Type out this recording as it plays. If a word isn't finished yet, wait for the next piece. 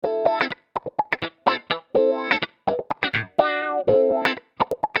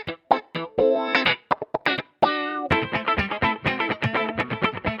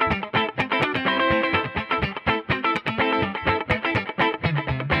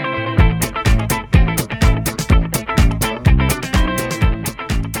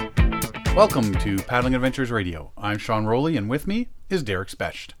Welcome to Paddling Adventures Radio. I'm Sean Rowley, and with me is Derek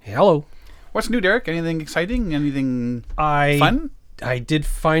Specht. Hello. What's new, Derek? Anything exciting? Anything fun? I did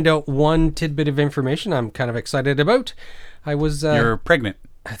find out one tidbit of information I'm kind of excited about. I was... You're pregnant.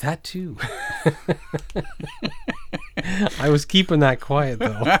 That too. I was keeping that quiet,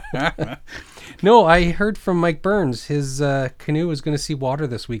 though. No, I heard from Mike Burns. His canoe is going to see water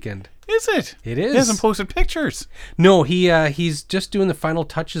this weekend. Is it? It is. He hasn't posted pictures. No, he's just doing the final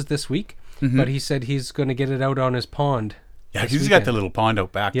touches this week, but he said he's going to get it out on his pond. Yeah, he's got the little pond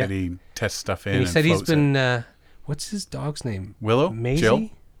out back that he tests stuff in. And he said he's been... what's his dog's name? Willow? Maisie? Jill?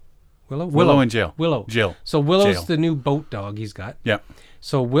 Willow and Jill. Jill. So Willow's Jill. the new boat dog he's got. Yeah.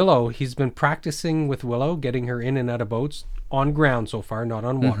 So Willow, he's been practicing with Willow, getting her in and out of boats on ground so far, not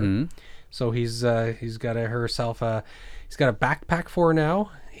on water. Mm-hmm. So he's got he's got a backpack for her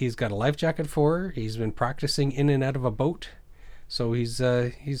now. He's got a life jacket for her. He's been practicing in and out of a boat. So he's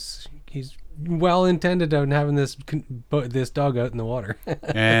well intended on having this dog out in the water.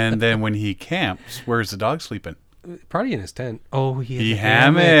 And then when he camps, where's the dog sleeping? Probably in his tent. Oh, he has a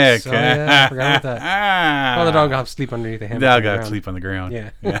hammock. Oh, yeah, I forgot about that. Well, the dog will sleep underneath the hammock. The dog will sleep on the ground.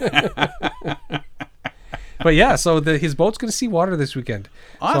 Yeah. But yeah, so his boat's going to see water this weekend.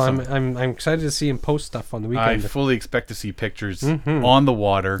 Awesome. So I'm excited to see him post stuff on the weekend. I fully expect to see pictures on the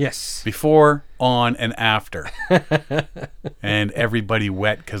water. Yes. Before, on, and after. And everybody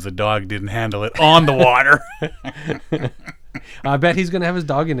wet because the dog didn't handle it on the water. I bet he's going to have his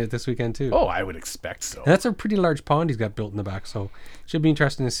dog in it this weekend too. Oh, I would expect so. That's a pretty large pond he's got built in the back, so it should be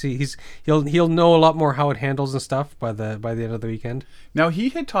interesting to see. He'll know a lot more how it handles and stuff by the end of the weekend. Now, he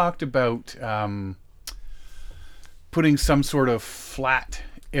had talked about putting some sort of flat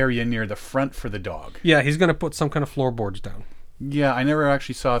area near the front for the dog. Yeah, he's going to put some kind of floorboards down. Yeah, I never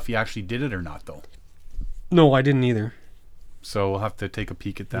actually saw if he actually did it or not, though. No, I didn't either. So we'll have to take a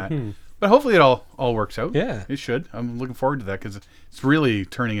peek at that. But hopefully it all works out. Yeah. It should. I'm looking forward to that because it's really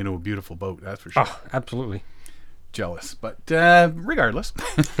turning into a beautiful boat, that's for sure. Oh, absolutely. Jealous. But regardless.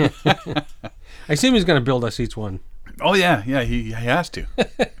 I assume he's going to build us each one. Oh, yeah. Yeah, he has to.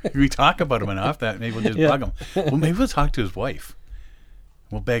 We talk about him enough that maybe we'll just bug him. Well, maybe we'll talk to his wife.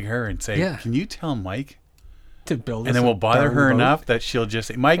 We'll beg her and say, can you tell Mike to build? And then we'll bother her boat enough that she'll just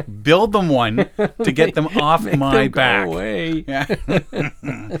say, Mike, build them one to get them off my back. Go away. Yeah.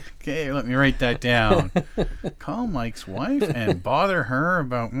 Okay, let me write that down. Call Mike's wife and bother her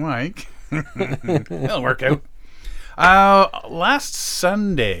about Mike. It'll work out. Last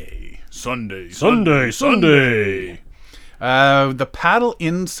Sunday. The Paddle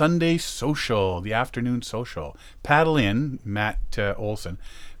In Sunday Social, the afternoon social. Paddle In, Matt Olson,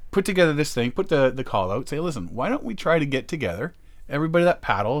 put together this thing, put the call out, say, listen, why don't we try to get together, everybody that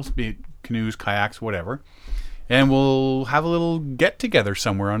paddles, be it canoes, kayaks, whatever, and we'll have a little get-together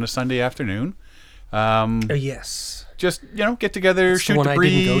somewhere on a Sunday afternoon. Yes. Just, get together, That's shoot the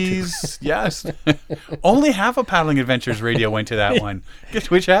breeze. Yes. Only half of Paddling Adventures Radio went to that one.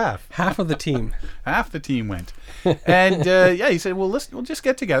 Guess which half? Half of the team. Half the team went. And, he said, well, listen, we'll just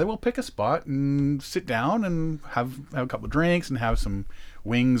get together. We'll pick a spot and sit down and have a couple of drinks and have some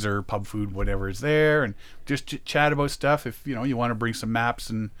wings or pub food, whatever is there, and just chat about stuff. If, you want to bring some maps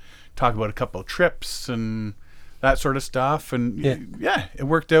and talk about a couple of trips and that sort of stuff. And, it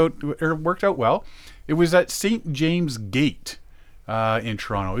worked out well. It was at St. James Gate in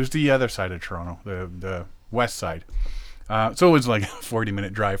Toronto. It was the other side of Toronto, the west side. So it was like a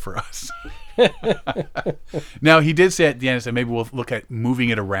 40-minute drive for us. Now, he did say at the end, maybe we'll look at moving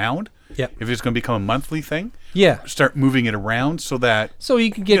it around. Yep. If it's going to become a monthly thing. Yeah. Start moving it around so that... So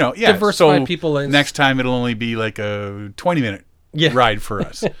you can get diversified people in. Next time it'll only be like a 20-minute ride for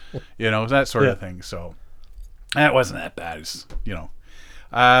us. That sort of thing. So that wasn't that bad,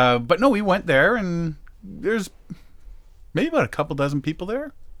 but no, we went there and there's maybe about a couple dozen people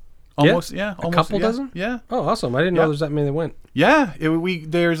there. Almost, almost a couple dozen? Yeah. Oh, awesome. I didn't know there's that many that went. Yeah.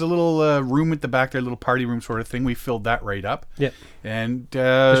 There's a little room at the back there, a little party room sort of thing. We filled that right up. Yeah. And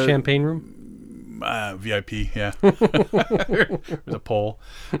the champagne room? VIP, yeah. There's a pole.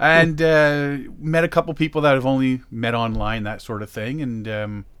 And met a couple people that have only met online, that sort of thing.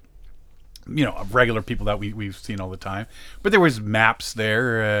 And, regular people that we've seen all the time. But there was maps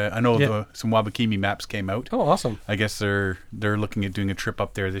there. I know some Wabakimi maps came out. Oh, awesome. I guess they're looking at doing a trip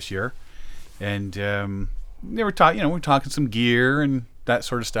up there this year. And they were talking, we're talking some gear and that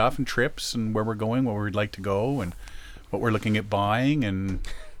sort of stuff and trips and where we're going, where we'd like to go and what we're looking at buying and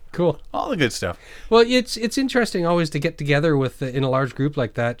Cool. All the good stuff. Well, it's interesting always to get together with in a large group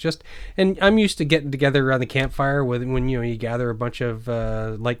like that. And I'm used to getting together around the campfire when you gather a bunch of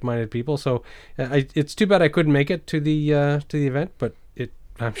like-minded people. So it's too bad I couldn't make it to the event, but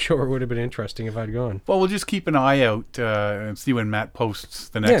I'm sure it would have been interesting if I'd gone. Well, we'll just keep an eye out and see when Matt posts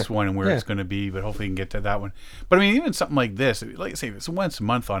the next Yeah, one and where yeah. it's going to be. But hopefully, we can get to that one. But I mean, even something like this, like I say, it's once a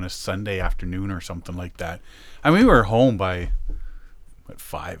month on a Sunday afternoon or something like that. I mean, we were home by what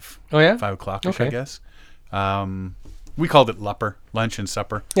 5? Oh, yeah? 5 o'clock, I Okay. guess. We called it Lupper, lunch and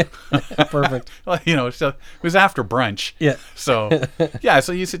supper. Perfect. Well, so it was after brunch. Yeah. So yeah,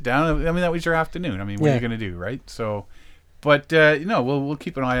 so you sit down. I mean, that was your afternoon. I mean, what are Yeah. you going to do, right? So, but we'll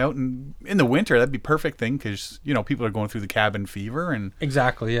keep an eye out. And in the winter, that'd be a perfect thing because people are going through the cabin fever and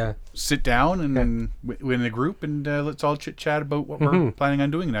Exactly, yeah. sit down and in a group and let's all chit chat about what we're planning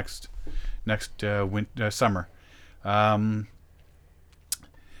on doing next summer.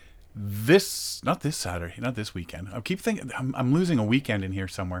 Not this Saturday, not this weekend. I keep thinking I'm losing a weekend in here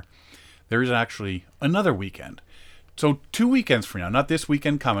somewhere. There is actually another weekend. So 2 weekends from now, not this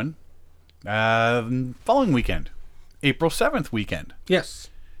weekend coming, following weekend, April 7th weekend, Yes.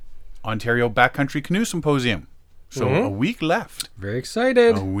 Ontario Backcountry Canoe Symposium. So a week left. Very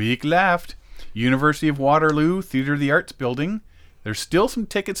excited. A week left. University of Waterloo, Theatre of the Arts building. There's still some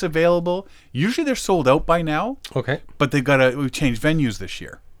tickets available. Usually they're sold out by now, Okay. but we've changed venues this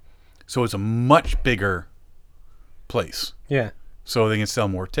year. So it's a much bigger place. Yeah. So they can sell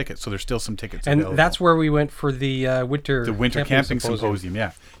more tickets. So there's still some tickets And available. that's where we went for the winter Camping Symposium.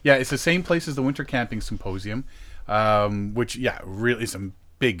 Yeah. Yeah, it's the same place as the Winter Camping Symposium, which, really is a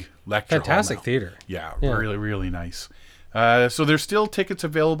big lecture hall Fantastic now. theater. Yeah, Yeah. really, really nice. So there's still tickets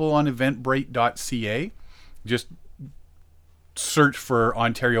available on eventbrite.ca. Just search for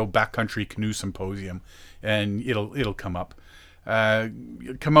Ontario Backcountry Canoe Symposium, and it'll come up.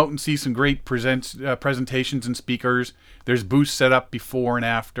 Come out and see some great presentations and speakers. There's booths set up before and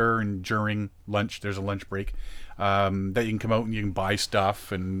after and during lunch. There's a lunch break that you can come out and you can buy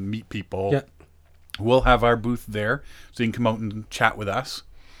stuff and meet people. Yeah. We'll have our booth there, so you can come out and chat with us.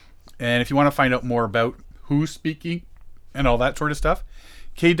 And if you want to find out more about who's speaking and all that sort of stuff,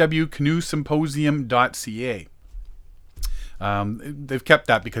 kwcanoesymposium.ca. They've kept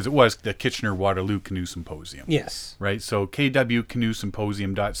that because it was the Kitchener-Waterloo Canoe Symposium. Yes. Right, so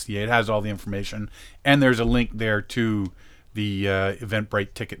kwcanoesymposium.ca. It has all the information, and there's a link there to the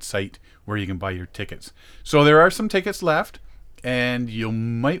Eventbrite ticket site where you can buy your tickets. So there are some tickets left, and you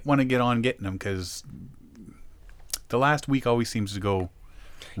might want to get on getting them because the last week always seems to go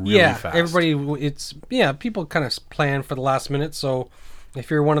really fast. People kind of plan for the last minute, so if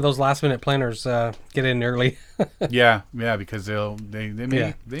you're one of those last minute planners, get in early. yeah, because they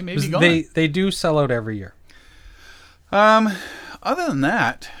may be gone. They do sell out every year. Other than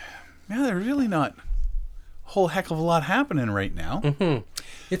that, there's really not a whole heck of a lot happening right now.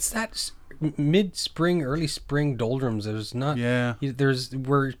 It's that mid-spring, early spring doldrums. There's not. Yeah.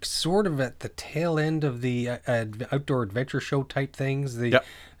 We're sort of at the tail end of the outdoor adventure show type things.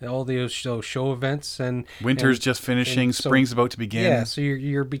 All those show events and winter's just finishing. and so- Spring's about to begin. Yeah, so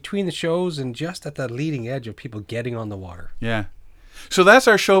you're between the shows and just at the leading edge of people getting on the water. Yeah. So that's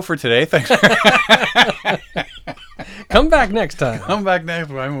our show for today. Thanks. Come back next time. Come back next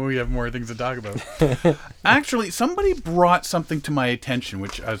time when we have more things to talk about. Actually, somebody brought something to my attention,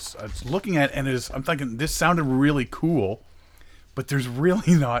 which I was looking at, and I'm thinking this sounded really cool, but there's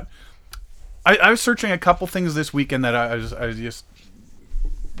really not. I was searching a couple things this weekend that I just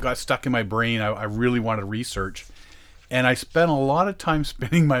got stuck in my brain. I really wanted to research, and I spent a lot of time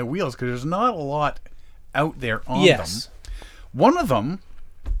spinning my wheels because there's not a lot out there on them. One of them,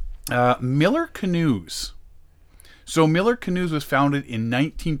 Miller Canoes. So Miller Canoes was founded in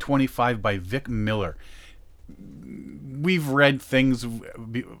 1925 by Vic Miller. We've read things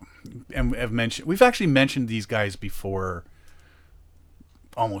and have mentioned. We've actually mentioned these guys before,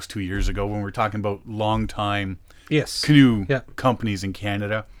 almost 2 years ago when we were talking about long-time canoe companies in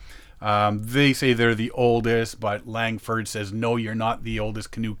Canada. They say they're the oldest, but Langford says, no, you're not the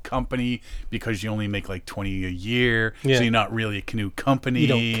oldest canoe company because you only make like 20 a year. Yeah. So you're not really a canoe company. You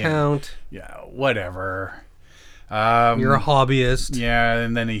don't count. Yeah, whatever. You're a hobbyist. Yeah,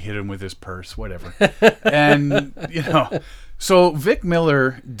 and then he hit him with his purse, whatever. And, so Vic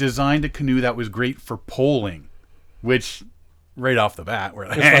Miller designed a canoe that was great for poling, which right off the bat, we're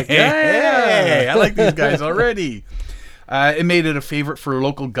like, hey, I like these guys already. It made it a favorite for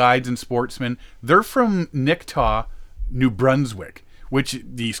local guides and sportsmen. They're from Nicktaw, New Brunswick, which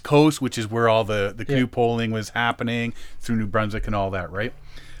the East Coast, which is where all the canoe poling was happening through New Brunswick and all that, right?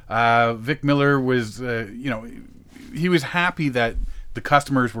 Vic Miller was, he was happy that the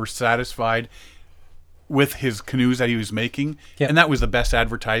customers were satisfied with his canoes that he was making, Yep. and that was the best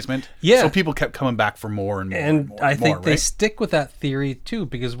advertisement. Yeah. So people kept coming back for more and more. And more, I and think more, they right? stick with that theory too,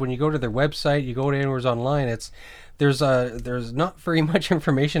 because when you go to their website, you go to anywhere's online, there's not very much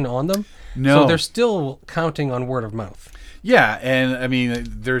information on them. No. So they're still counting on word of mouth. Yeah, and I mean,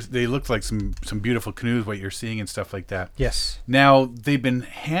 they look like some beautiful canoes, what you're seeing and stuff like that. Yes. Now they've been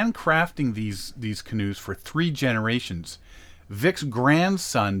handcrafting these canoes for 3 generations. Vic's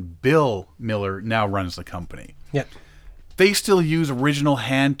grandson Bill Miller now runs the company. Yeah. They still use original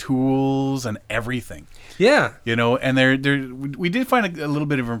hand tools and everything, Yeah. you know. And we did find a little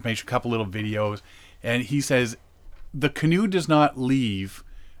bit of information, a couple little videos, and he says the canoe does not leave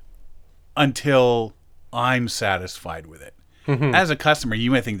until I'm satisfied with it. Mm-hmm. As a customer,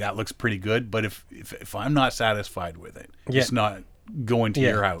 you may think that looks pretty good, but if I'm not satisfied with it, Yeah. it's not going to Yeah.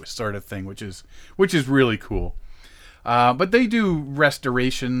 your house, sort of thing, which is really cool. But they do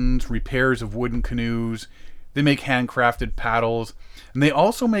restorations, repairs of wooden canoes. They make handcrafted paddles, and they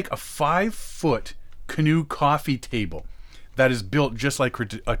also make a 5-foot canoe coffee table that is built just like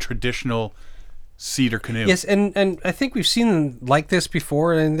a traditional cedar canoe. Yes, and I think we've seen them like this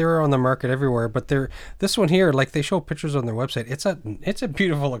before, and they're on the market everywhere. But this one here, like they show pictures on their website. It's a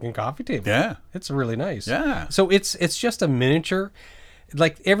beautiful looking coffee table. Yeah. It's really nice. Yeah. So it's just a miniature,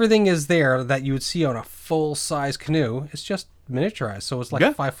 like everything is there that you would see on a full size canoe. It's just miniaturized, so it's like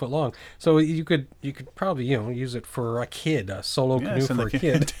Yeah. 5 foot long. So you could probably use it for a kid, a solo canoe send for the a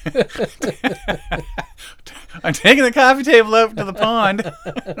kid. I'm taking the coffee table out to the pond.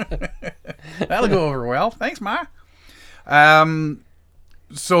 That'll go over well. Thanks, Ma.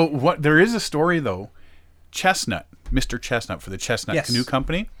 So what? There is a story though. Chestnut, Mr. Chestnut for the Chestnut Yes. Canoe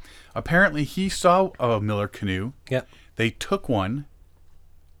Company. Apparently, he saw a Miller canoe. Yeah, They took one.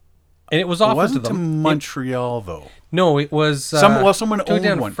 and it was It offered to wasn't to them. Montreal though. No, it was Someone took it owned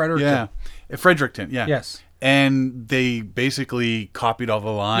down to one. Fredericton. Yeah, Fredericton. Yeah. Yes. And they basically copied all the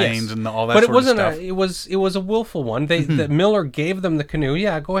lines Yes. and all that But it sort wasn't of stuff. it was a willful one. The Miller gave them the canoe.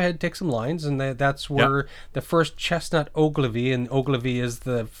 Yeah, go ahead, take some lines, and that's where the first Chestnut Ogilvy, and Ogilvy is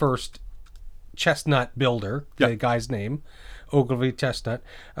the first chestnut builder. The Yep. guy's name, Ogilvy Chestnut,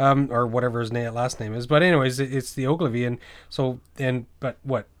 or whatever his last name is. But anyways, it's the Ogilvy, and so but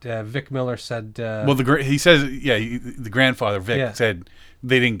what Vic Miller said. Well, he says, the grandfather Vic Yeah. said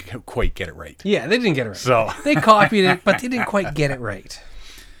they didn't quite get it right. yeah, they didn't get it right. So They copied it, but they didn't quite get it right.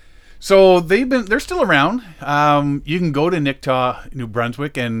 So they're still around. You can go to Nicktaw, New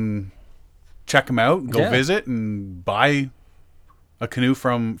Brunswick, and check them out. Go Yeah. visit and buy a canoe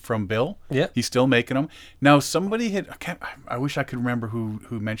from Bill. Yeah. He's still making them. Now somebody I wish I could remember who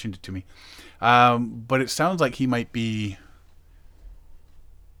mentioned it to me, but it sounds like he might be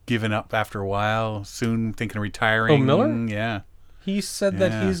giving up after a while. Soon, thinking of retiring. Oh, Miller? Yeah. He said Yeah.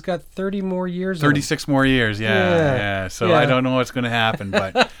 that he's got 30 more years. in him. 36 more years, yeah. So Yeah. I don't know what's going to happen,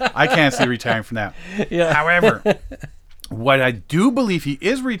 but I can't see retiring from that. Yeah. However, what I do believe he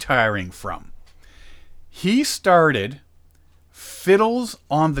is retiring from, he started Fiddles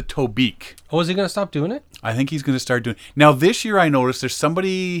on the Tobique. Oh, is he going to stop doing it? I think he's going to start doing. Now this year, I noticed there's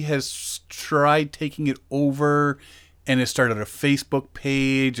somebody has tried taking it over, and has started a Facebook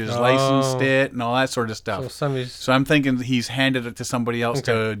page, has licensed it, and all that sort of stuff. So I'm thinking he's handed it to somebody else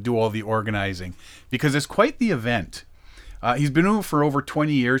to do all the organizing, because it's quite the event. He's been doing it for over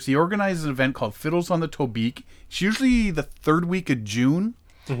 20 years. He organizes an event called Fiddles on the Tobique. It's usually the 3rd week of June.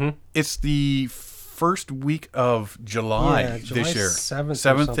 Mm-hmm. It's the first week of July, this year.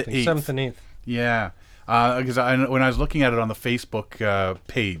 7th to 8th. 7th and 8th. Yeah. Because when I was looking at it on the Facebook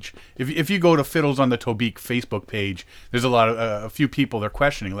page, if you go to Fiddles on the Tobique Facebook page, there's a few people they're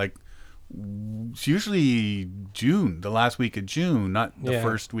questioning, like, it's usually June, the last week of June, not the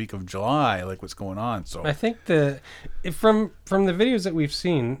first week of July, like what's going on. So I think from the videos that we've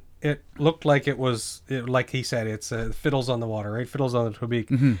seen, it looked like like he said, it's Fiddles on the Water, right? Fiddles on the Tobique.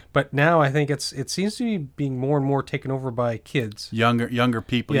 Mm-hmm. But now I think it seems to be being more and more taken over by kids. younger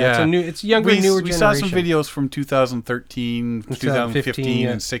people. Yeah, Yeah, it's younger, newer generation. We saw some videos from 2013, 2015, 2015,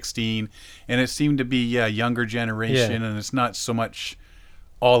 and 16, and it seemed to be younger generation, and it's not so much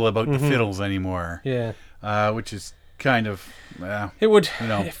all about the fiddles anymore. Yeah, which is kind of it would.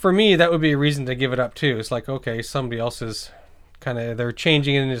 know. For me, that would be a reason to give it up too. It's like, okay, somebody else is they're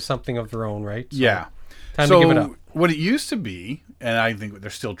changing it into something of their own, right? So, yeah. time to give it up. What it used to be, and I think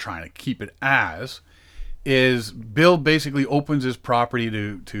they're still trying to keep it as, is Bill basically opens his property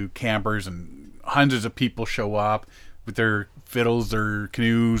to campers, and hundreds of people show up with their fiddles, their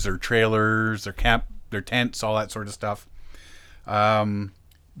canoes, their trailers, their tents, all that sort of stuff.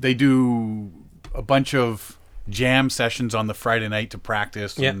 They do a bunch of jam sessions on the Friday night to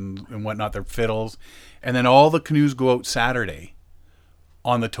practice Yep. and whatnot, their fiddles. And then all the canoes go out Saturday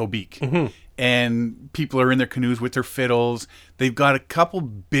on the Tobique. Mm-hmm. And people are in their canoes with their fiddles. They've got a couple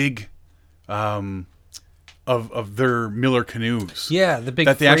big of their Miller canoes. Yeah, the big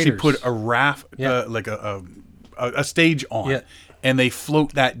that they actually freighters. put a raft, Yeah. like a stage on, Yeah. and they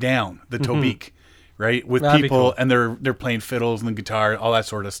float that down the Tobique, right? With That'd be people, cool. and they're playing fiddles and the guitar, all that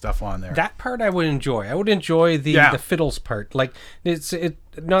sort of stuff on there. That part I would enjoy. I would enjoy the fiddles part. Like it's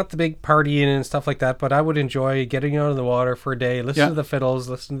not the big partying and stuff like that, but I would enjoy getting out of the water for a day, listen Yeah. to the fiddles,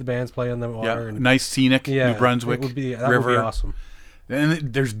 listen to the bands play on the water. And, Nice scenic New Brunswick that would be river. awesome.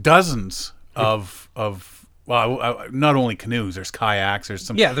 And there's dozens of well, not only canoes. There's kayaks. There's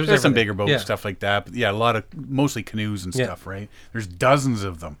some. Yeah, there's there's some everything. bigger boats, Yeah. stuff like that. But yeah, a lot of mostly canoes and Yeah. stuff. Right. There's dozens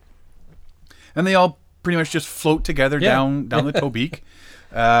of them, and they all pretty much just float together Yeah. down the Tobique.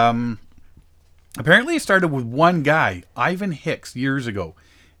 Apparently, it started with one guy, Ivan Hicks, years ago,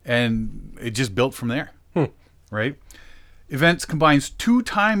 and it just built from there. Right. Events combines 2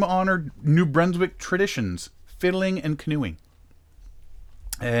 time-honored New Brunswick traditions: fiddling and canoeing.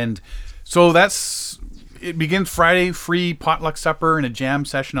 And so it begins Friday, free potluck supper and a jam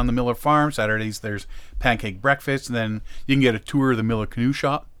session on the Miller farm. Saturdays there's pancake breakfast, and then you can get a tour of the Miller canoe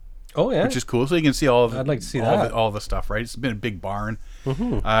shop, Oh yeah, which is cool. So you can see all of I'd like to see all that. all the stuff, right? It's been a big barn.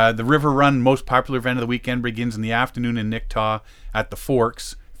 The River Run, most popular event of the weekend, begins in the afternoon in Nicktaw at the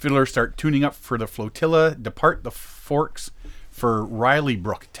Forks. Fiddlers start tuning up for the flotilla, depart the Forks for Riley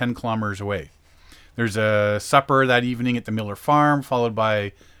Brook, 10 kilometers away. There's a supper that evening at the Miller farm, followed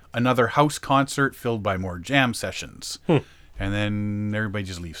by another house concert filled by more jam sessions. And then everybody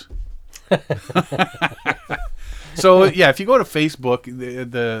just leaves. So yeah, if you go to Facebook,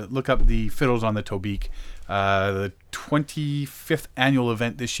 the look up the Fiddles on the Tobique, the 25th annual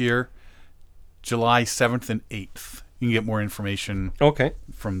event this year, July 7th and 8th. You can get more information okay.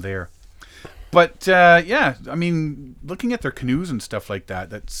 from there. But yeah, I mean, looking at their canoes and stuff like that,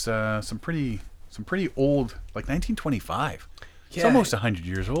 that's some pretty old, like 1925. It's Yeah. almost 100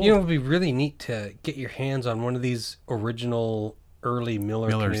 years old. You know, it would be really neat to get your hands on one of these original early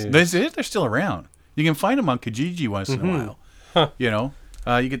Millers. Millers. They're still around. You can find them on Kijiji once in a while. Huh. You know,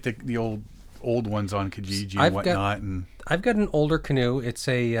 you get the old ones on Kijiji and I've whatnot. And I've got an older canoe. It's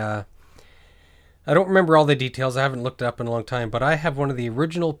a I don't remember all the details. I haven't looked it up in a long time, but I have one of the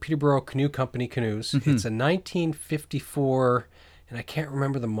original Peterborough Canoe Company canoes. It's a 1954, and I can't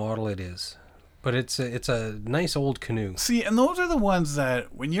remember the model it is, but it's a nice old canoe. see, and those are the ones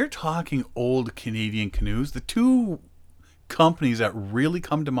that when you're talking old Canadian canoes, the 2 companies that really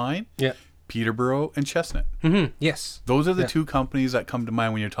come to mind, Yeah. Peterborough and Chestnut. Yes. Those are the 2 companies that come to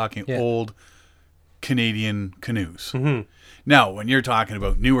mind when you're talking Yeah. old Canadian canoes. Now, when you're talking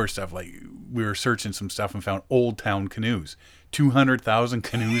about newer stuff, like we were searching some stuff and found Old Town canoes, 200,000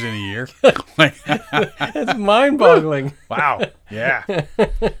 canoes in a year. Like, It's mind-boggling. wow, yeah,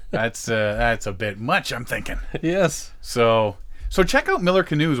 that's a bit much, I'm thinking. Yes. So check out Miller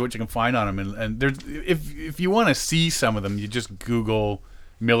Canoes, what you can find on them, and there's if you want to see some of them, you just Google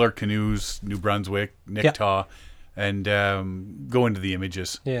Miller Canoes, New Brunswick, Nicktaw, and go into the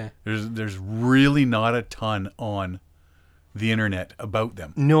images. Yeah. There's really not a ton on the internet about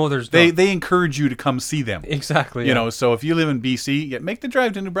them. No, there's They not. they encourage you to come see them. Exactly. You know, so if you live in BC, make the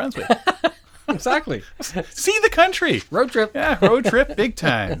drive to New Brunswick. Exactly. See the country. Road trip. Yeah, road trip, big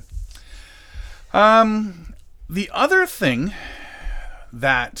time. The other thing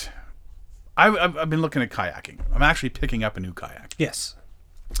that I've been looking at kayaking. I'm actually picking up a new kayak, Yes.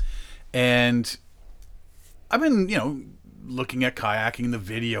 and I've been looking at kayaking, the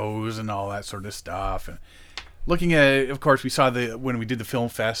videos and all that sort of stuff, and looking at, of course, we saw when we did the film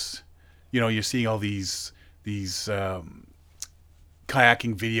fest. You're seeing all these kayaking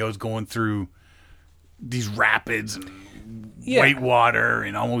videos going through these rapids and white water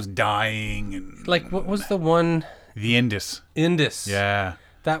and almost dying, and Like, what was the one? the Indus. Indus. Yeah.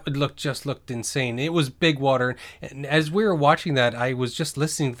 That looked insane. It was big water, and as we were watching that, I was just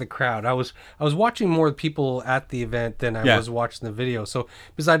listening to the crowd. I was watching more people at the event than I was watching the video. So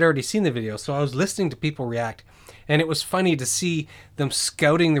because I'd already seen the video, so I was listening to people react, and it was funny to see them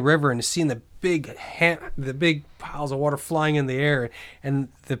scouting the river and seeing the big piles of water flying in the air, and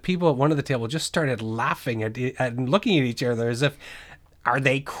the people at one of the table just started laughing at looking at each other as if, are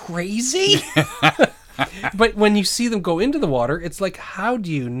they crazy? But when you see them go into the water, it's like, how do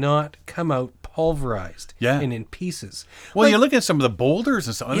you not come out pulverized and in pieces? Well, Like, you look at some of the boulders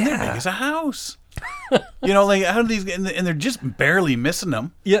and stuff. And they're Yeah. big as a house. Like how do these? And they're just barely missing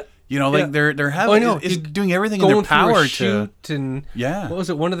them. yeah, You know, like Yeah. they're Oh, I having know. is doing everything in Going their power through a to. shoot and Yeah. what was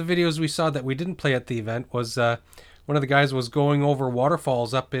it? One of the videos we saw that we didn't play at the event was one of the guys was going over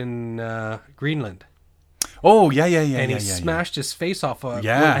waterfalls up in Greenland, Oh yeah, and he smashed his face off.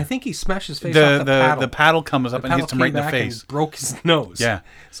 Yeah. I think he smashed his face off The paddle comes up and hits him right in the face. and broke his nose. Yeah.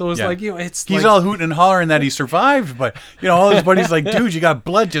 So it was Yeah. like, you know, it's He's like, all hooting and hollering that he survived, but you know, all his buddies like, dude, you got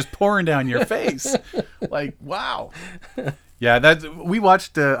blood just pouring down your face. Like, wow. Yeah, that we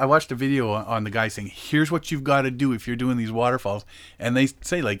watched. I watched a video on the guy saying, "Here's what you've got to do if you're doing these waterfalls," and they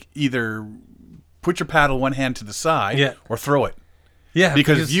say like either put your paddle one hand to the side, Yeah. or throw it. yeah,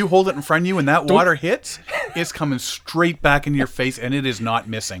 Because if you hold it in front of you and that water hits, it's coming straight back into your face and it is not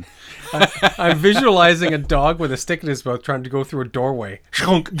missing. I'm visualizing a dog with a stick in his mouth trying to go through a doorway.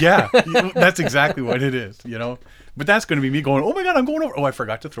 Yeah, that's exactly what it is, you know. But that's going to be me going, oh my God, I'm going over. Oh, I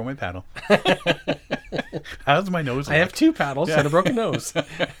forgot to throw my paddle. How's my nose I have look? 2 paddles and a broken nose.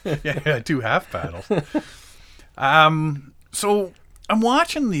 Yeah, 2 half paddles. So I'm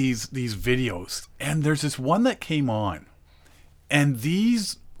watching these videos, and there's this one that came on, and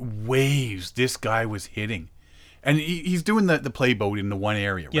these waves this guy was hitting, and he's doing the play boat in the one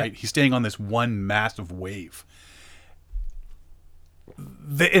area, right? Yeah. He's staying on this one massive wave.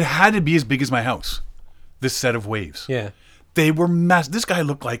 It had to be as big as my house, this set of waves. Yeah. They were massive. This guy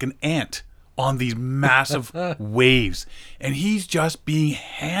looked like an ant on these massive waves, and he's just being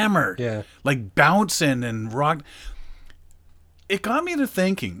hammered, Yeah. like bouncing and rock. It got me to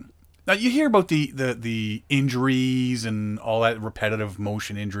thinking. Now you hear about the injuries and all that repetitive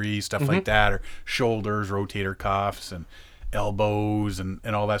motion injuries, stuff like that, or shoulders, rotator cuffs, and elbows, and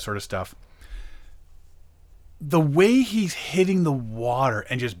all that sort of stuff. The way he's hitting the water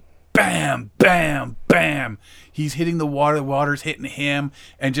and just bam, bam, bam. He's hitting the water's hitting him,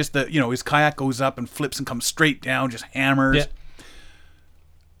 and just his kayak goes up and flips and comes straight down, just hammers. Yeah.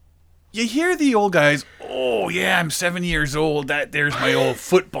 You hear the old guys, oh yeah, I'm 7 years old. There's my old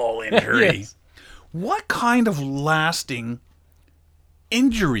football injury. Yes. What kind of lasting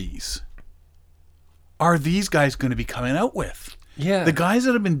injuries are these guys going to be coming out with? Yeah. The guys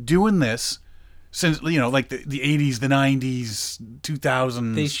that have been doing this since, like the 80s, the 90s,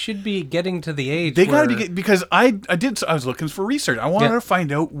 2000s. They should be getting to the age They where... got to be, because I was looking for research. I wanted Yeah. to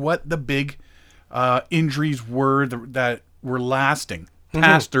find out what the big injuries were that were lasting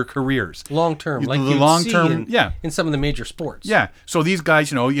past their careers. long term, like The you'd long-term, see in, yeah. in some of the major sports. Yeah. So these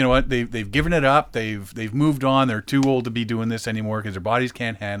guys, you know what? They've given it up. They've moved on. They're too old to be doing this anymore because their bodies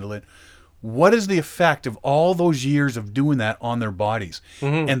can't handle it. What is the effect of all those years of doing that on their bodies?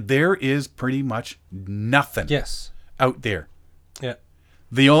 And there is pretty much nothing Yes. out there. Yeah.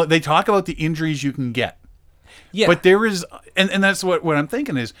 They talk about the injuries you can get. Yeah. But there is, and that's what I'm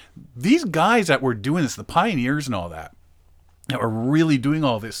thinking is, these guys that were doing this, the pioneers and all that were really doing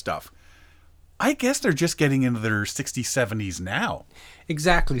all this stuff, I guess they're just getting into their 60s, 70s now.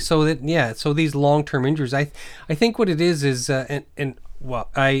 Exactly. So so these long-term injuries, I think what it is well,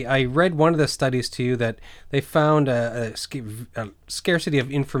 I read one of the studies to you that they found a scarcity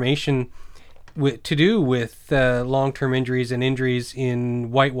of information to do with long-term injuries and injuries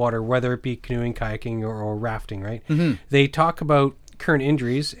in whitewater, whether it be canoeing, kayaking, or rafting, right? They talk about current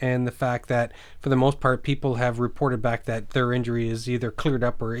injuries and the fact that for the most part people have reported back that their injury is either cleared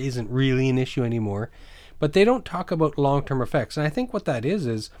up or isn't really an issue anymore, but they don't talk about long-term effects. And I think what that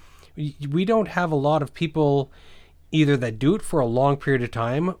is we don't have a lot of people either that do it for a long period of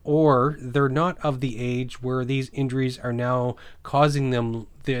time, or they're not of the age where these injuries are now causing them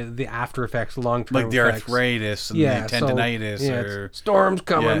the after effects, long-term Like the effects. arthritis and Yeah, the tendonitis. it's storms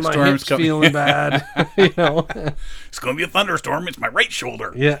coming, Yeah, my storms hip's coming. feeling bad. You know? It's going to be a thunderstorm. It's my right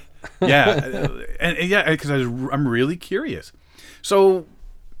shoulder. Yeah. Yeah. And yeah, because I'm really curious. So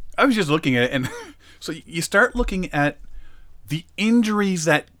I was just looking at it, and so you start looking at the injuries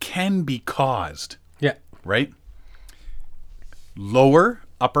that can be caused, Yeah. right? Lower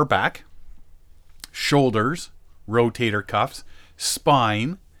upper back, shoulders, rotator cuffs,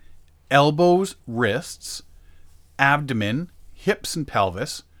 spine, elbows, wrists, abdomen, hips and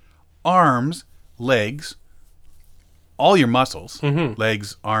pelvis, arms, legs, all your muscles,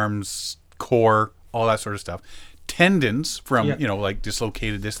 legs, arms, core, all that sort of stuff. Tendons from, Yeah. like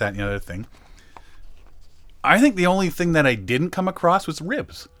dislocated this, that, and the other thing. I think the only thing that I didn't come across was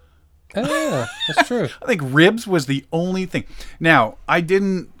ribs. Yeah, that's true. I think ribs was the only thing. Now, I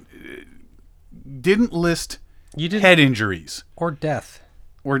didn't list You didn't, head injuries. or death.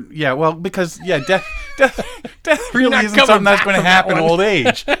 Or because death really not isn't coming something that's back going to from that happen in one. old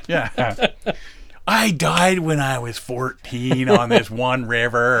age. Yeah. I died when I was 14 on this one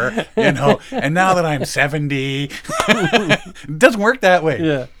river, and now that I'm 70, it doesn't work that way.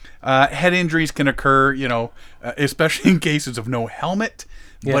 Yeah. Head injuries can occur, especially in cases of no helmet.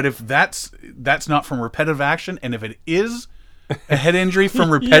 Yeah. But if that's not from repetitive action, and if it is a head injury from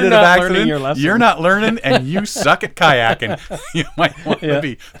repetitive not learning accident, your lesson. you're not learning, and you suck at kayaking. You might want to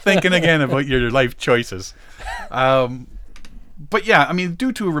be thinking again about your life choices. But yeah, I mean,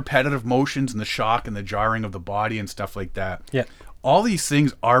 due to repetitive motions and the shock and the jarring of the body and stuff like that, Yeah. all these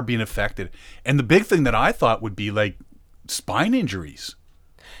things are being affected. And the big thing that I thought would be like spine injuries,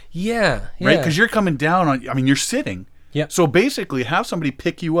 Yeah. right? Because you're coming down on, I mean, you're sitting. Yeah. So basically, have somebody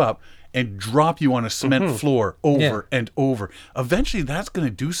pick you up and drop you on a cement floor over and over. Eventually, that's going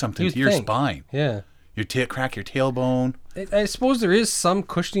to do something You'd to your think. spine. Yeah. Crack your tailbone. I suppose there is some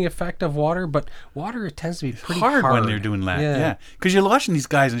cushioning effect of water, but water it tends to be pretty hard When you're doing that. Yeah. Because you're watching these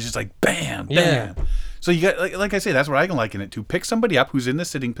guys and it's just like bam, bam. Yeah. So you got, like I say, that's what I can liken it to. Pick somebody up who's in the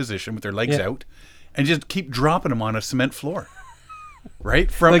sitting position with their legs out and just keep dropping them on a cement floor.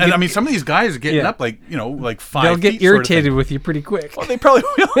 Right? And I mean, some of these guys are getting up like 5 They'll feet. get irritated with you pretty quick. Well, they probably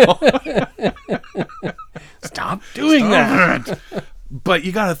will. Stop doing that. But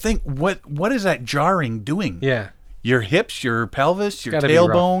you got to think, what is that jarring doing? Yeah. Your hips, your pelvis, your Gotta be rough.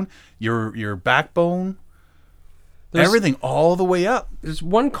 tailbone, your backbone, There's- everything all the way up. There's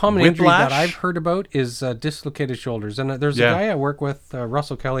one common injury Whiplash. that I've heard about is dislocated shoulders, and there's Yeah. a guy I work with,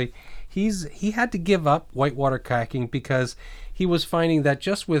 Russell Kelly. He had to give up whitewater kayaking because he was finding that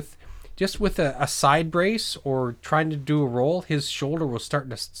just with a side brace or trying to do a roll, his shoulder was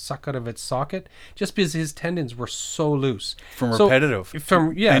starting to suck out of its socket just because his tendons were so loose From repetitive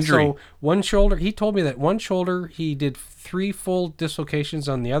injury. So one shoulder, he told me that one shoulder he did 3 full dislocations,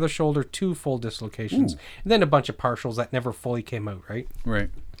 on the other shoulder 2 full dislocations, and then a bunch of partials that never fully came out, right? Right.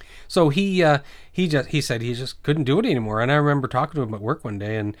 So he said he just couldn't do it anymore. And I remember talking to him at work one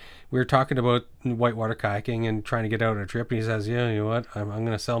day, and we were talking about whitewater kayaking and trying to get out on a trip. And he says, "Yeah, you know what? I'm going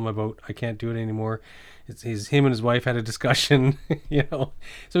to sell my boat. I can't do it anymore." Him and his wife had a discussion,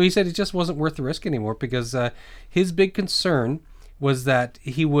 So he said it just wasn't worth the risk anymore because his big concern was that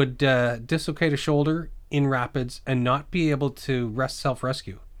he would dislocate a shoulder in rapids and not be able to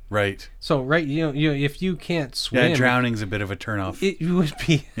self-rescue. Right. So if you can't swim, Yeah, drowning's a bit of a turnoff. it would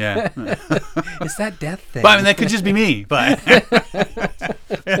be. Yeah. It's that death thing. But I mean, that could just be me. But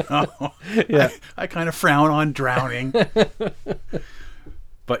Yeah. I kind of frown on drowning.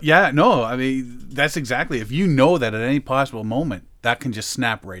 But yeah, no, I mean, that's exactly. If you know that at any possible moment, that can just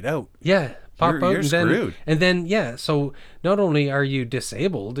snap right out. Yeah, pop You're out and screwed. then so not only are you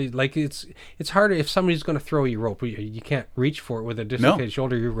disabled, like it's harder if somebody's going to throw you rope. You can't reach for it with a dislocated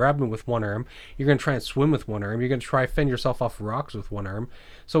shoulder. You're grabbing with one arm. You're going to try and swim with one arm. You're going to try and fend yourself off rocks with one arm.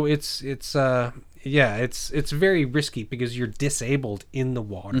 So it's very risky because you're disabled in the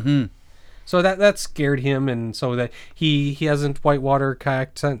water. Mm-hmm. So that scared him, and so that he hasn't whitewater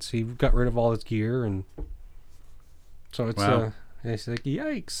kayaked since. He got rid of all his gear, and so it's like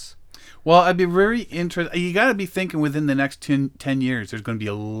yikes. Well, I'd be very interested. You got to be thinking within the next 10 years, there's going to be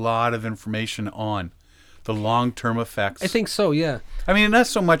a lot of information on the long-term effects. I think so. Yeah. I mean, not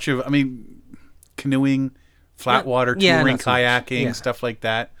so much of, canoeing, flat water, touring, not so much. kayaking, Yeah. stuff like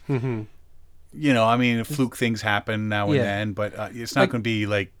that. Mm-hmm. Fluke things happen now and then, but it's not going to be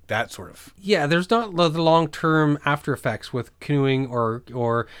like that sort of. Yeah, there's not the long-term after effects with canoeing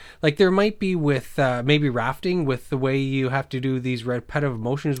or like there might be with maybe rafting with the way you have to do these repetitive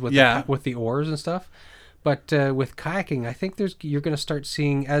motions with the oars and stuff. But with kayaking, I think you're going to start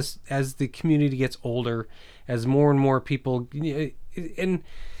seeing as the community gets older, as more and more people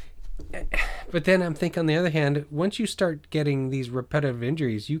But then I'm thinking, on the other hand, once you start getting these repetitive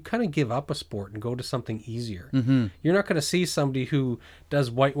injuries, you kind of give up a sport and go to something easier. Mm-hmm. You're not going to see somebody who does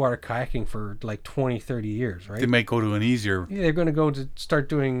whitewater kayaking for like 20, 30 years, right? They might go to an easier. Yeah, they're going to go to start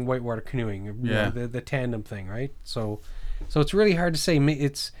doing whitewater canoeing, the tandem thing, right? So it's really hard to say.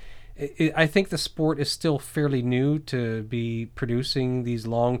 I think the sport is still fairly new to be producing these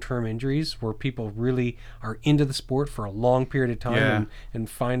long-term injuries where people really are into the sport for a long period of time and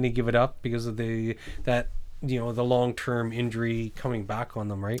finally give it up because of the long-term injury coming back on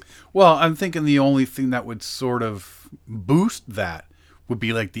them, right? Well, I'm thinking the only thing that would sort of boost that would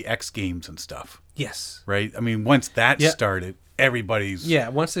be like the X Games and stuff. Yes. Right? I mean, once that started, everybody's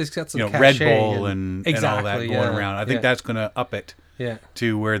once they've got some Red cachet Bull and all that going around. I think that's going to up it. Yeah.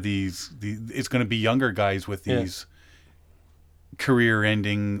 To where it's going to be younger guys with these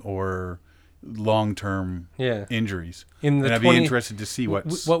career-ending or long-term injuries. And I'd be interested to see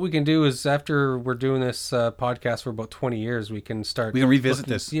what we can do is after we're doing this podcast for about 20 years, we can start. We can revisit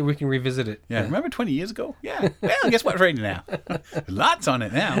this. Yeah, we can revisit it. Yeah. Remember 20 years ago? Yeah. Well, guess what's right now? Lots on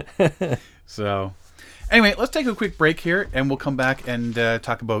it now. So, Anyway, let's take a quick break here, and we'll come back and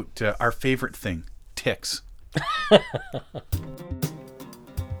talk about our favorite thing, ticks.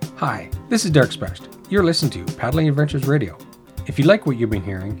 Hi, this is Derek Sprest. You're listening to Paddling Adventures Radio. If you like what you've been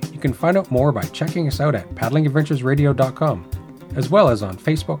hearing, you can find out more by checking us out at paddlingadventuresradio.com, as well as on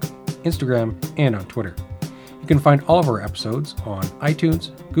Facebook, Instagram, and on Twitter. You can find all of our episodes on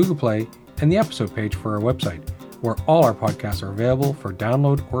iTunes, Google Play, and the episode page for our website, where all our podcasts are available for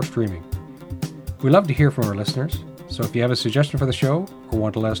download or streaming. We love to hear from our listeners, so if you have a suggestion for the show or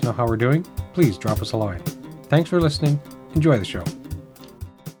want to let us know how we're doing, please drop us a line. Thanks for listening. Enjoy the show.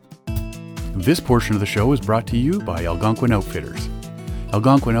 This portion of the show is brought to you by Algonquin Outfitters.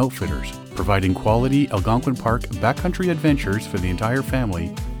 Algonquin Outfitters, providing quality Algonquin Park backcountry adventures for the entire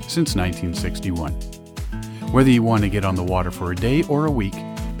family since 1961. Whether you want to get on the water for a day or a week,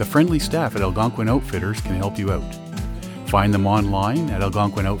 the friendly staff at Algonquin Outfitters can help you out. Find them online at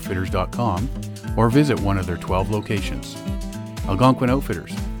algonquinoutfitters.com or visit one of their 12 locations. Algonquin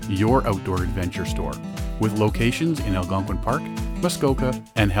Outfitters, your outdoor adventure store, with locations in Algonquin Park, Muskoka,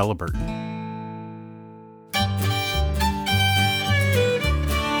 and Halliburton.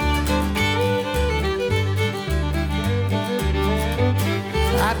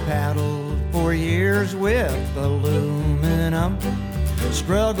 I paddled for years with aluminum,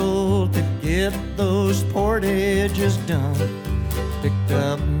 struggled to get those portages done. Picked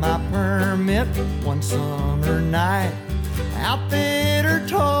up my permit one summer night. Outfitter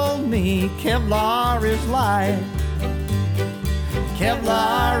told me Kevlar is light.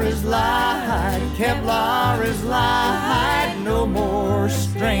 Kevlar is light, Kevlar is light. No more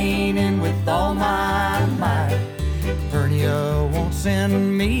straining with all my might. Pernia won't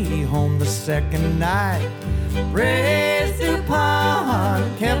send me home the second night. Raised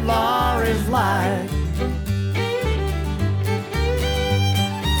DuPont, Kevlar is light.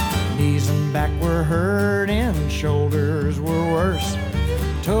 Knees and back were hurting, shoulders were worse.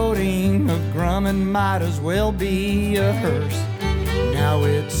 Toting a Grumman might as well be a hearse. Now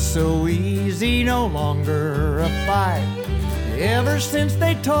it's so easy, no longer a fight. Ever since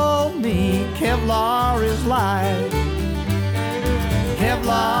they told me Kevlar is light.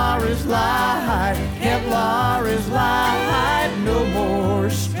 Kevlar is light, Kevlar is light. No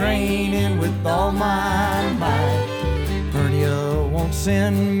more straining with all my might. Pernia won't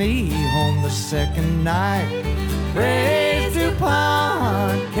send me home the second night. Raised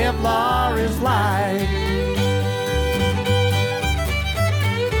DuPont, Kevlar is light.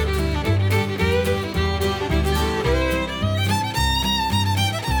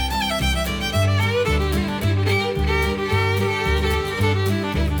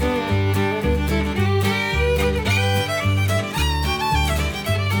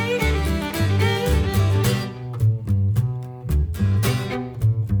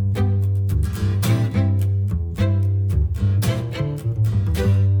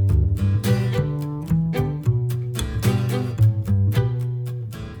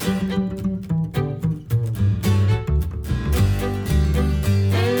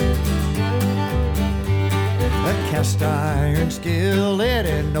 Cast iron skillet,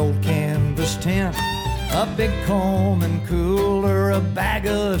 an old canvas tent, a big comb and cooler, a bag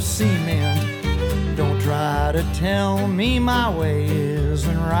of cement. Don't try to tell me my way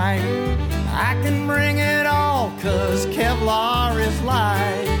isn't right. I can bring it all, 'cause Kevlar is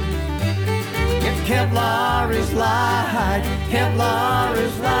light. If Kevlar is light, Kevlar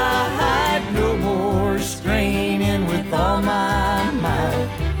is light. No more straining with all my might.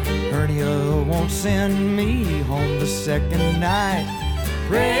 Pernia won't send me home the second night.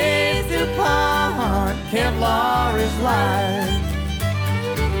 Raised DuPont, Kevlar is light.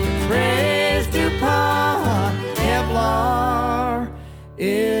 Raised DuPont, Kevlar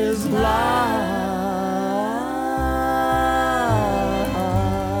is light.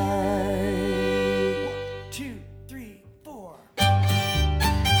 1, 2, 3, 4.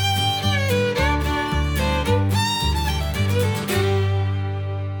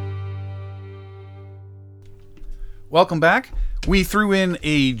 Welcome back. We threw in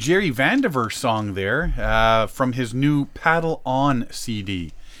a Jerry Vandiver song there from his new Paddle On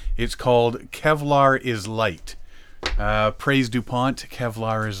CD. It's called Kevlar is Light. Praise DuPont,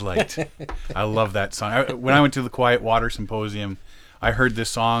 Kevlar is Light. I love that song. When I went to the Quiet Water Symposium, I heard this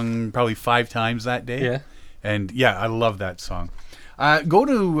song probably 5 times that day. Yeah. And yeah, I love that song. Go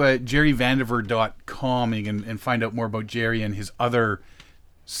to jerryvandiver.com and find out more about Jerry and his other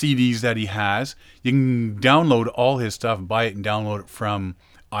CDs that he has. You can download all his stuff, buy it and download it from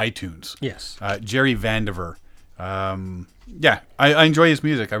iTunes. Yes. Jerry Vandiver. Yeah, I enjoy his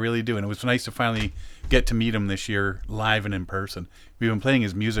music. I really do. And it was nice to finally get to meet him this year live and in person. We've been playing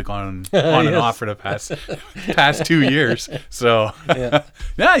his music on and Yes. off for the past 2 years. So, Yeah.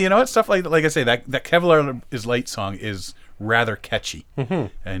 yeah, you know what? Stuff like I say, that Kevlar is Light song is rather catchy.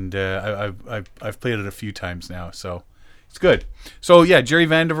 And I've played it a few times now. So, it's good. So, yeah, Jerry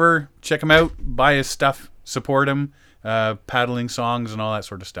Vandiver, check him out. Buy his stuff. Support him. Paddling songs and all that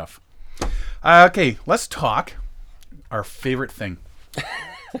sort of stuff. Okay, let's talk our favorite thing.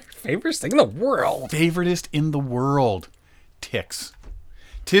 Favorite thing in the world. Favoritist in the world. Ticks.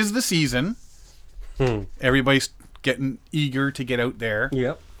 'Tis the season. Everybody's getting eager to get out there.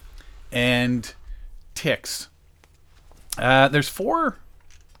 Yep. And ticks. There's 4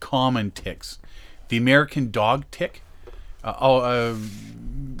 common ticks. The American dog tick. The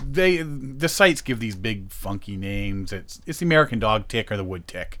sites give these big funky names. It's the American dog tick or the wood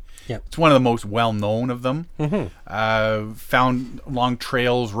tick. Yep. It's one of the most well known of them. Found along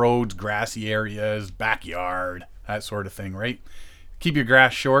trails, roads, grassy areas, backyard, that sort of thing, right? Keep your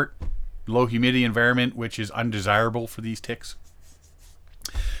grass short, low humidity environment, which is undesirable for these ticks.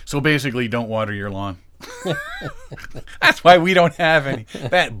 So basically, don't water your lawn. That's why we don't have any.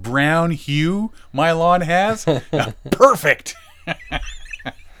 That brown hue my lawn has, perfect.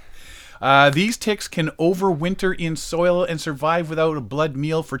 These ticks can overwinter in soil and survive without a blood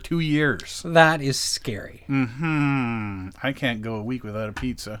meal for 2 years. That is scary. I can't go a week without a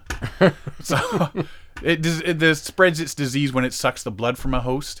pizza. So it spreads its disease when it sucks the blood from a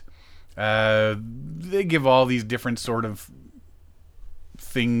host. They give all these different sort of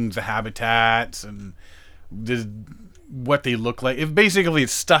things, habitats, and what they look like. If basically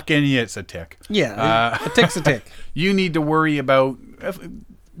it's stuck in you, it's a tick. Yeah, a tick's a tick. You need to worry about,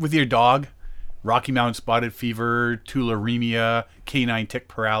 with your dog, Rocky Mountain spotted fever, tularemia, canine tick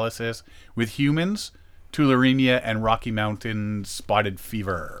paralysis. With humans, tularemia and Rocky Mountain spotted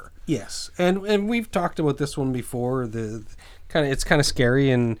fever. Yes, and we've talked about this one before. It's kind of scary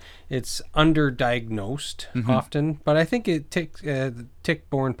and it's underdiagnosed often. But I think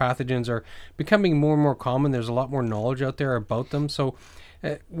tick-borne pathogens are becoming more and more common. There's a lot more knowledge out there about them. So,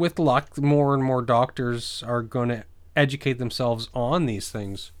 with luck, more and more doctors are going to educate themselves on these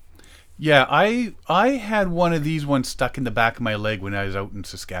things. Yeah, I had one of these ones stuck in the back of my leg when I was out in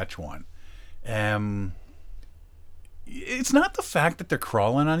Saskatchewan. It's not the fact that they're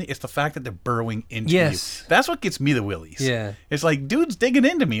crawling on you, it's the fact that they're burrowing into you. That's what gets me the willies. Yeah. It's like, dude's digging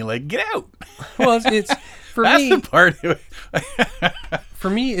into me, like, get out. Well, it's for That's me. the part of it. For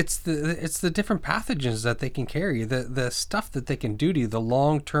me, it's the different pathogens that they can carry, the stuff that they can do to you, the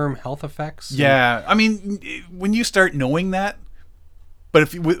long-term health effects. Yeah, I mean, when you start knowing that, but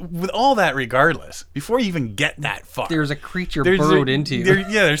if with all that regardless, before you even get that far, There's a creature burrowed into you.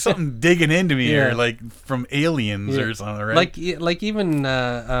 There's something digging into me, Yeah. or like from aliens or something, right? Like even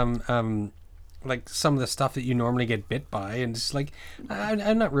like some of the stuff that you normally get bit by, and it's like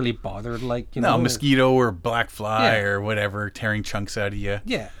I'm not really bothered. Like no, mosquito or black fly Yeah. or whatever tearing chunks out of you.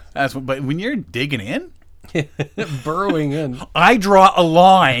 Yeah, That's what. But when you're digging in, burrowing in. I draw a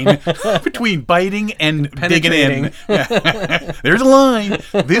line between biting and digging in. There's a line.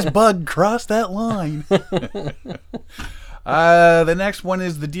 This bug crossed that line. The next one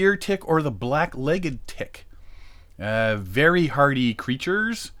is the deer tick or the black-legged tick. Very hardy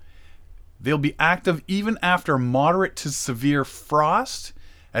creatures. They'll be active even after moderate to severe frost,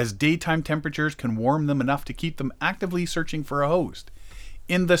 as daytime temperatures can warm them enough to keep them actively searching for a host.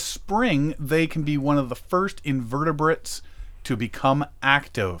 In the spring, they can be one of the first invertebrates to become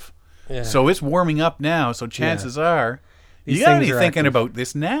active. Yeah. So it's warming up now, so chances are These you got to things be are thinking active. about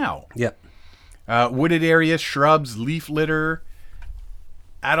this now. Yep. Wooded areas, shrubs, leaf litter.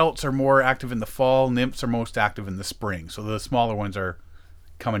 Adults are more active in the fall. Nymphs are most active in the spring. So the smaller ones are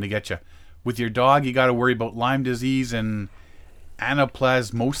coming to get you. With your dog, you got to worry about Lyme disease and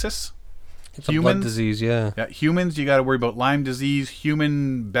anaplasmosis. It's a blood disease, yeah. Yeah, humans, you got to worry about Lyme disease,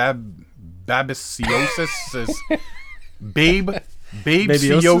 human babesiosis, babesiosis,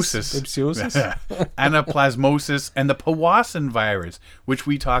 anaplasmosis, and the Powassan virus, which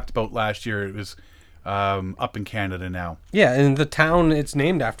we talked about last year. It was up in Canada now. Yeah, and the town it's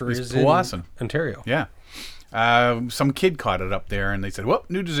named after is Powassan, in Ontario. Yeah. Some kid caught it up there, and they said, "Whoop,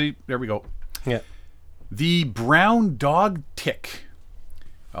 new disease. There we go." Yeah. The brown dog tick,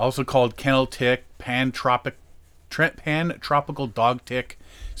 also called kennel tick, pan-tropical dog tick,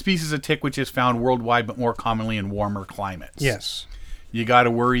 species of tick which is found worldwide but more commonly in warmer climates. Yes. You got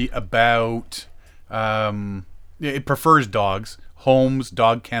to worry about, it prefers dogs, homes,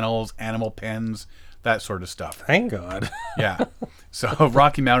 dog kennels, animal pens, that sort of stuff. Thank God. Yeah. So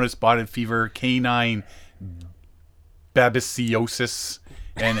Rocky Mountain spotted fever, canine babesiosis,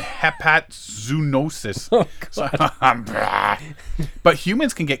 and hepatozoonosis. Oh, God. But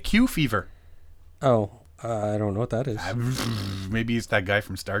humans can get Q fever. Oh, I don't know what that is. Maybe it's that guy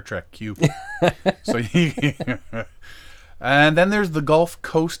from Star Trek, Q. And then there's the Gulf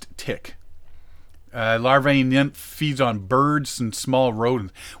Coast tick. Larvae nymph feeds on birds and small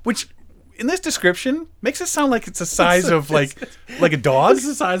rodents, which in this description makes it sound like it's the size of like a dog. It's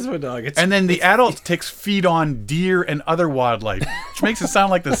the size of a dog. And then the adult ticks feed on deer and other wildlife, which makes it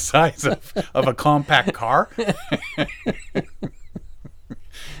sound like the size of a compact car.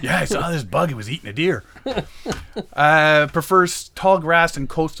 Yeah, I saw this bug. It was eating a deer. Prefers tall grass and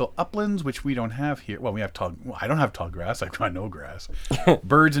coastal uplands, which we don't have here. Well, we have tall. Well, I don't have tall grass. I've got no grass.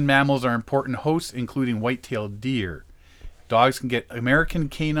 Birds and mammals are important hosts, including white-tailed deer. Dogs can get American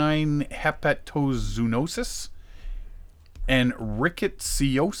canine hepatozoonosis and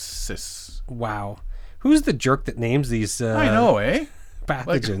rickettsiosis. Wow. Who's the jerk that names these I know, eh?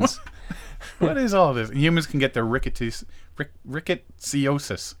 pathogens? What is all this? Humans can get the rickettsiosis.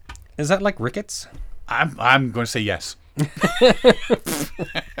 Is that like rickets? I'm going to say yes.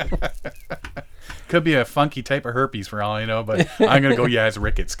 Could be a funky type of herpes for all I know, but I'm going to go yeah, it's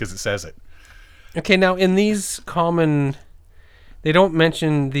rickets because it says it. Okay, now in these common, they don't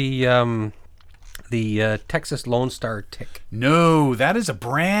mention the Texas Lone Star tick. No, that is a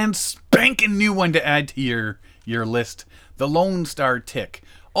brand spanking new one to add to your list. The Lone Star tick,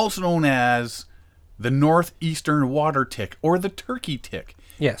 also known as the northeastern water tick or the turkey tick.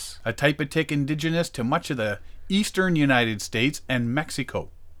 Yes. A type of tick indigenous to much of the eastern United States and Mexico.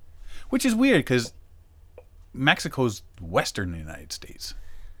 Which is weird because Mexico's western United States.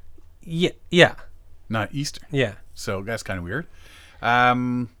 Yeah. Not eastern. Yeah. So that's kind of weird.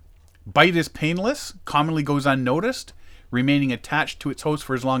 Bite is painless, commonly goes unnoticed, remaining attached to its host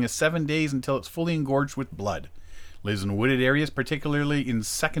for as long as 7 days until it's fully engorged with blood. Lives in wooded areas, particularly in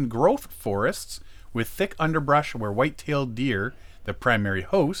second growth forests, with thick underbrush where white-tailed deer, the primary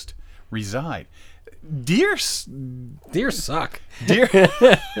host, reside. Deer suck. Deer.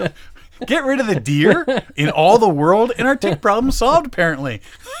 Get rid of the deer in all the world, and our tick problem solved, apparently.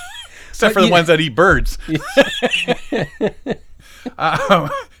 Except for the ones that eat birds.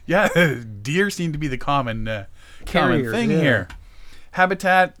 Yeah, deer seem to be the common thing here.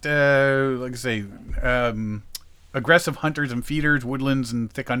 Habitat, like I say, aggressive hunters and feeders, woodlands and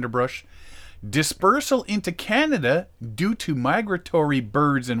thick underbrush. Dispersal into Canada due to migratory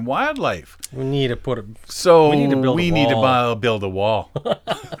birds and wildlife. We need to put a. So we need to build a wall.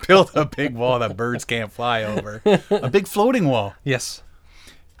 Build a big wall that birds can't fly over. A big floating wall. Yes.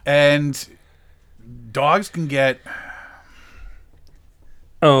 And dogs can get.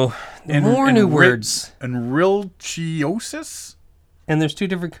 Oh, more new words. And rilchiosis. And there's two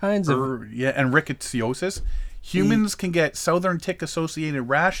different kinds of. And rickettsiosis. Humans can get southern tick-associated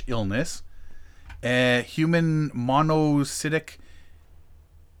rash illness. Human monocytic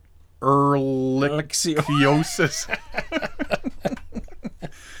ehrlichiosis.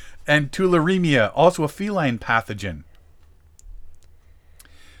 And tularemia, also a feline pathogen.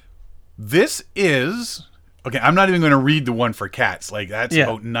 This is... Okay, I'm not even going to read the one for cats. Like, that's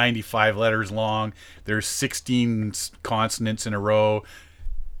about 95 letters long. There's 16 consonants in a row.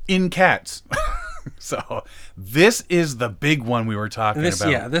 In cats. So, this is the big one we were talking about.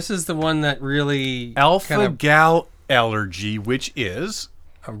 Yeah, this is the one that really... Alpha-gal allergy, which is...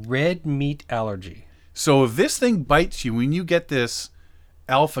 a red meat allergy. So, if this thing bites you, when you get this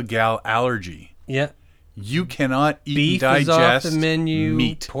alpha-gal allergy... Yeah. You cannot eat Beef and digest is off the menu.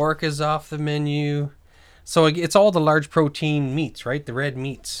 meat. Pork is off the menu. So, it's all the large protein meats, right? The red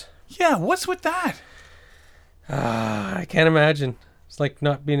meats. Yeah, what's with that? I can't imagine. It's like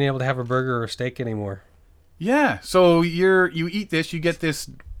not being able to have a burger or a steak anymore. Yeah, so you eat this, you get this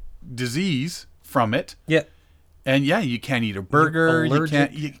disease from it. Yeah. And yeah, you can't eat a burger. You're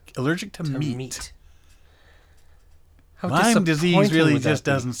allergic to meat. How Lyme disease disappointing really would that just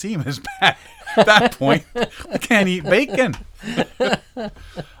be? doesn't seem as bad at that point. I can't eat bacon. I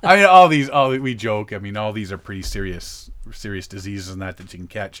mean, all we joke. I mean, all these are pretty serious diseases and that you can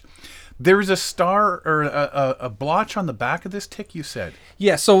catch. There is a star or a blotch on the back of this tick, you said.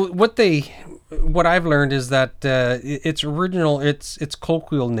 Yeah. So what I've learned is that its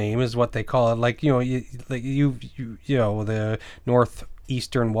colloquial name is what they call it. Like you know the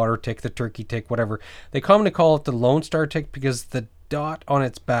northeastern water tick, the turkey tick, whatever. They commonly call it the Lone Star tick because the dot on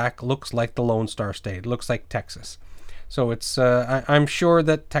its back looks like the Lone Star State. It looks like Texas. So it's I'm sure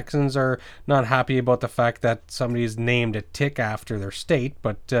that Texans are not happy about the fact that somebody's named a tick after their state,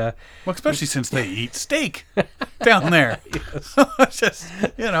 but Well, especially since they eat steak down there. It's just,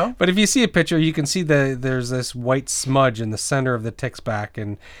 But if you see a picture, you can see there's this white smudge in the center of the tick's back,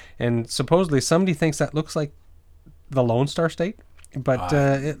 and supposedly somebody thinks that looks like the Lone Star State, but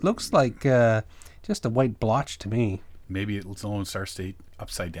it looks like just a white blotch to me. Maybe it's the Lone Star State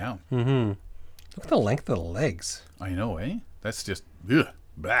upside down. Mm-hmm. Look at the length of the legs. I know, eh? That's just, ugh,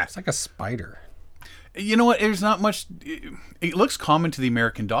 blah. It's like a spider. You know what? There's not much. It looks common to the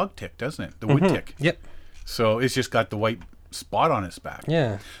American dog tick, doesn't it? The wood tick. Yep. So it's just got the white spot on its back.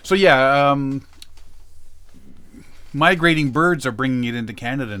 Yeah. So yeah, migrating birds are bringing it into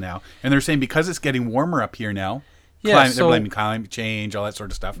Canada now, and they're saying because it's getting warmer up here now. Yeah, they're blaming climate change, all that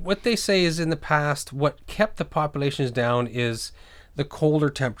sort of stuff. What they say is in the past, what kept the populations down is the colder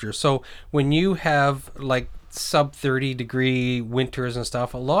temperatures. So when you have like sub 30 degree winters and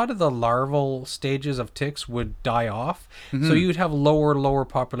stuff, a lot of the larval stages of ticks would die off. So you'd have lower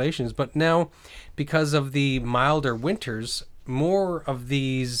populations. But now, because of the milder winters, more of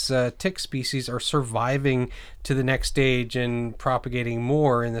these tick species are surviving to the next stage and propagating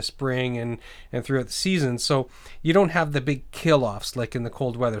more in the spring and throughout the season. So you don't have the big kill-offs like in the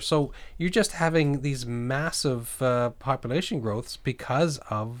cold weather. So you're just having these massive population growths because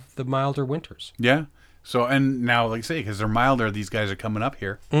of the milder winters. Yeah. So, and now, like I say, because they're milder, these guys are coming up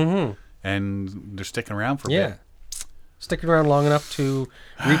here. Mm-hmm. And they're sticking around for a Yeah. bit. Sticking around long enough to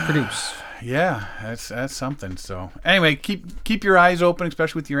reproduce. Yeah, that's something. So anyway, keep your eyes open,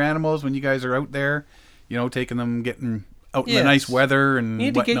 especially with your animals when you guys are out there, taking them, getting out in the nice weather and you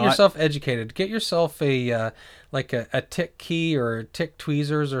need to whatnot. get yourself educated. Get yourself a tick key or tick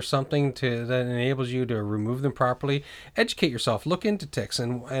tweezers or something that enables you to remove them properly. Educate yourself. Look into ticks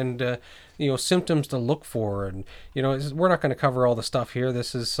and symptoms to look for. And we're not going to cover all the stuff here.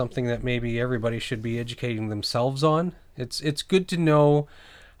 This is something that maybe everybody should be educating themselves on. It's good to know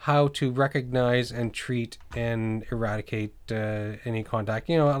how to recognize and treat and eradicate any contact.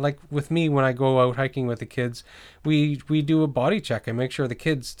 Like with me, when I go out hiking with the kids, we do a body check and make sure the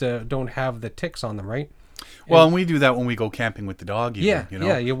kids don't have the ticks on them, right? Well, and we do that when we go camping with the dog.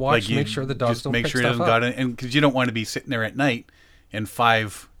 Even, you watch, make sure the dogs just don't make pick sure it stuff doesn't up. got it, and because you don't want to be sitting there at night and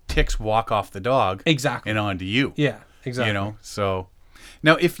 5 ticks walk off the dog Exactly. and onto you. Yeah, exactly. So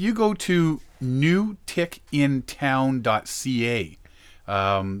now if you go to newtickintown.ca,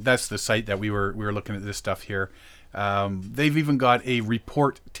 that's the site that we were looking at this stuff here. They've even got a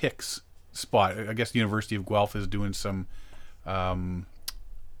report ticks spot. I guess the University of Guelph is doing some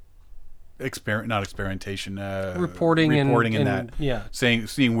reporting in that. Yeah.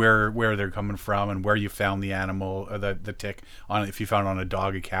 Seeing where they're coming from and where you found the animal, the tick, on if you found it on a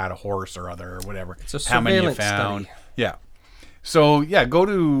dog, a cat, a horse, or whatever. It's a how many you surveillance found. study. Yeah. So yeah, go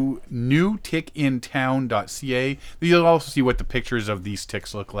to newtickintown.ca. You'll also see what the pictures of these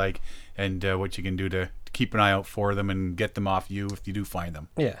ticks look like and what you can do to keep an eye out for them and get them off you if you do find them.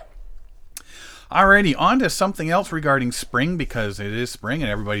 Yeah. Alrighty, on to something else regarding spring, because it is spring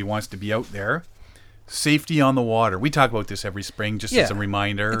and everybody wants to be out there. Safety on the water. We talk about this every spring just as a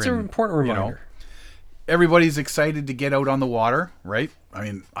reminder. It's an important reminder. Everybody's excited to get out on the water, right? I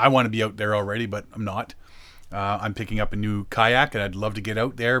mean, I want to be out there already, but I'm not. I'm picking up a new kayak and I'd love to get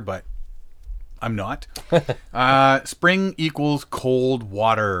out there, but I'm not. Spring equals cold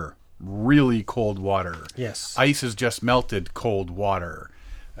water. Really cold water. Yes. Ice has just melted, cold water.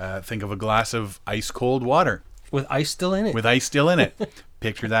 Think of a glass of ice cold water. With ice still in it. With ice still in it.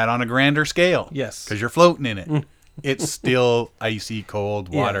 Picture that on a grander scale. Yes. Because you're floating in it. It's still icy cold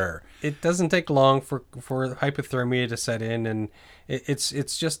water. Yeah. It doesn't take long for hypothermia to set in, and it's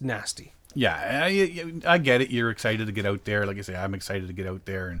just nasty. Yeah, I get it. You're excited to get out there. Like I say, I'm excited to get out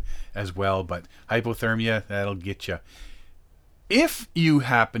there and as well. But hypothermia, that'll get you. If you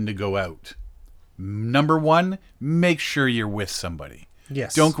happen to go out, number one, make sure you're with somebody.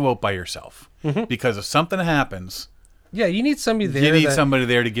 Yes. Don't go out by yourself. Because if something happens, yeah, you need somebody there. You need somebody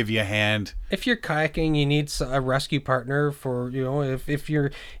there to give you a hand. If you're kayaking, you need a rescue partner for, if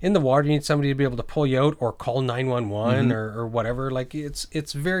you're in the water, you need somebody to be able to pull you out or call 911 or whatever. Like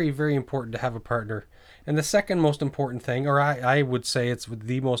it's very, very important to have a partner. And the second most important thing, or I would say it's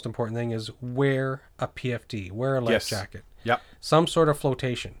the most important thing, is wear a PFD, wear a life jacket. Yep. Some sort of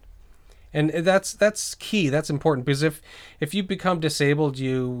flotation. And that's key. That's important, because if you become disabled,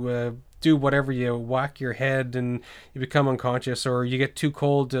 you do whatever, you whack your head and you become unconscious, or you get too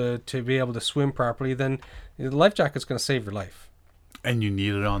cold to be able to swim properly, then the life jacket's going to save your life. And you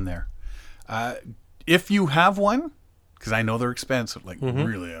need it on there. If you have one, because I know they're expensive, like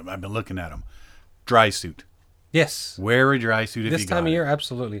really, I've been looking at them. Dry suit. Yes. Wear a dry suit if This you got time of it. year,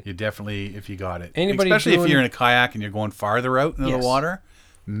 absolutely. You definitely, if you got it. Anybody Especially if doing- you're in a kayak and you're going farther out into Yes. the water,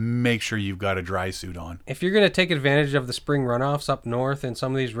 make sure you've got a dry suit on. If you're going to take advantage of the spring runoffs up north in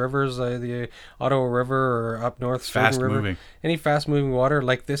some of these rivers, the Ottawa River or up north, Fast Stoughton River, moving. any fast moving water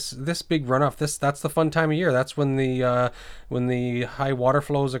like this big runoff, that's the fun time of year. That's when the high water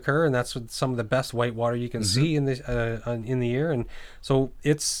flows occur, and that's when some of the best white water you can see in the year. And so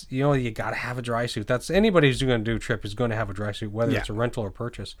it's, you got to have a dry suit. That's anybody who's going to do a trip is going to have a dry suit, whether Yeah. it's a rental or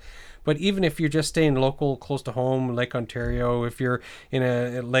purchase. But even if you're just staying local, close to home, Lake Ontario, if you're in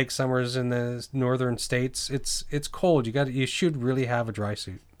a Lake Summers in the northern states, it's cold. You should really have a dry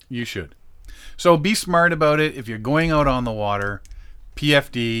suit. You should. So be smart about it. If you're going out on the water,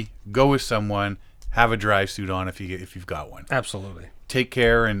 PFD, go with someone, have a dry suit on if you've got one. Absolutely. Take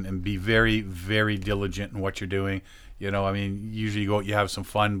care and be very, very diligent in what you're doing. Usually you go out, you have some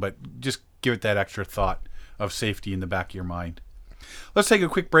fun, but just give it that extra thought of safety in the back of your mind. Let's take a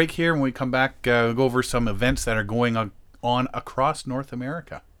quick break here. When we come back, we'll go over some events that are going on across North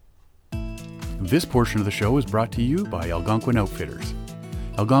America. This portion of the show is brought to you by Algonquin Outfitters.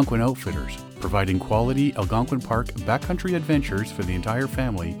 Algonquin Outfitters, providing quality Algonquin Park backcountry adventures for the entire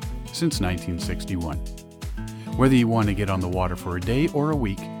family since 1961. Whether you want to get on the water for a day or a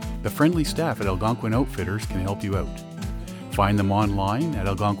week, the friendly staff at Algonquin Outfitters can help you out. Find them online at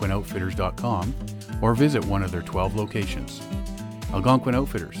algonquinoutfitters.com or visit one of their 12 locations. Algonquin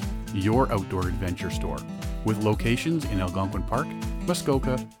Outfitters, your outdoor adventure store, with locations in Algonquin Park,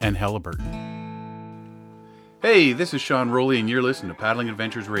 Muskoka, and Halliburton. Hey, this is Sean Rowley, and you're listening to Paddling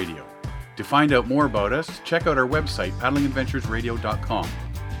Adventures Radio. To find out more about us, check out our website, paddlingadventuresradio.com.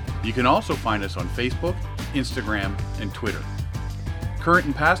 You can also find us on Facebook, Instagram, and Twitter. Current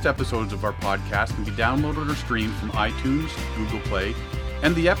and past episodes of our podcast can be downloaded or streamed from iTunes, Google Play,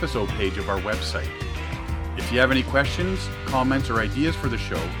 and the episode page of our website. If you have any questions, comments, or ideas for the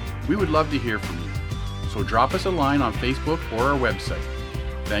show, we would love to hear from you. So drop us a line on Facebook or our website.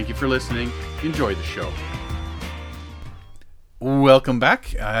 Thank you for listening. Enjoy the show. Welcome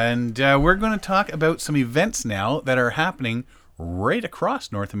back, and we're going to talk about some events now that are happening right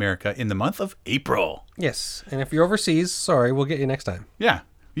across North America in the month of April. Yes, and if you're overseas, sorry, we'll get you next time. Yeah,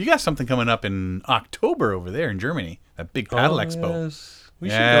 you got something coming up in October over there in Germany, that big paddle expo. Yes. We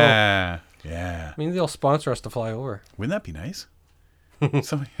should go. Yeah. I mean, they'll sponsor us to fly over. Wouldn't that be nice?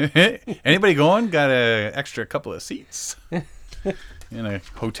 So, anybody going? Got an extra couple of seats in a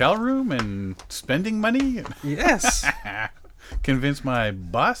hotel room and spending money? Yes. Convince my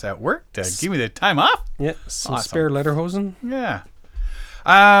boss at work to give me the time off? Yeah, some Awesome. spare Lederhosen. Yeah.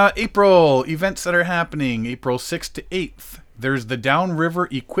 April events that are happening April 6th to 8th. There's the Downriver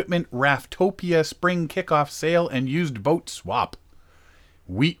Equipment Raftopia Spring Kickoff Sale and Used Boat Swap.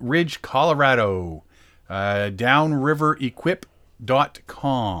 Wheat Ridge, Colorado.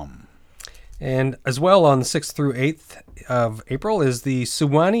 Downriverequip.com. And as well on the 6th through 8th of April is the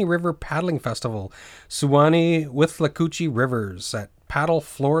Suwannee River Paddling Festival. Suwannee with Lakuchi Rivers at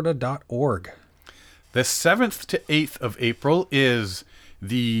paddleflorida.org. The 7th to 8th of April is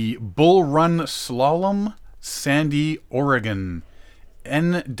the Bull Run Slalom, Sandy, Oregon.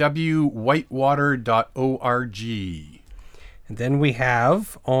 nwhitewater.org. And then we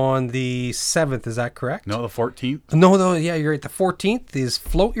have on the 7th, is that correct? No, the 14th No, yeah, you're right. The 14th is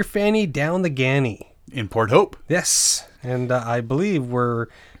Float Your Fanny Down the Ganney. in Port Hope. Yes, and I believe we're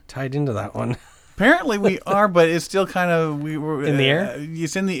tied into that one. Apparently we are, but it's still kind of we were In the air?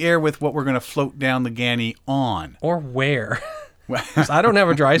 It's in the air with what we're going to float down the Ganney on. Or where? 'Cause I don't have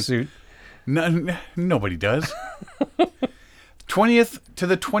a dry suit. Nobody does. 20th to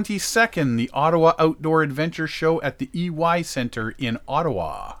the 22nd, the Ottawa Outdoor Adventure Show at the EY Center in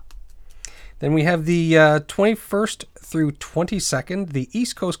Ottawa. Then we have the 21st through 22nd, the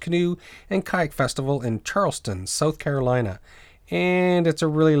East Coast Canoe and Kayak Festival in Charleston, South Carolina. And it's a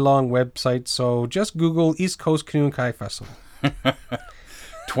really long website, so just Google East Coast Canoe and Kayak Festival.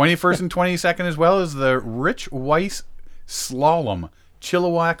 21st and 22nd as well as the Rich Weiss Slalom,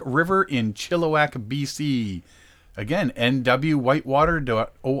 Chilliwack River in Chilliwack, BC. Again,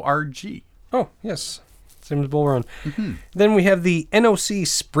 nwhitewater.org. Oh, yes. Sims Bull Run. Then we have the NOC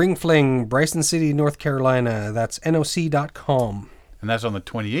Spring Fling, Bryson City, North Carolina. That's NOC.com. And that's on the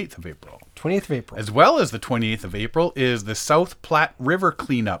 28th of April. 20th of April. As well as the 28th of April is the South Platte River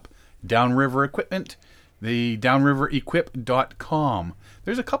Cleanup, Downriver Equipment, the downriverequip.com.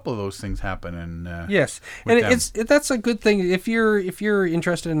 There's a couple of those things happening. Yes, with and them. that's a good thing if you're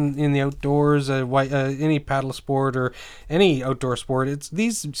interested in the outdoors, any paddle sport or any outdoor sport. It's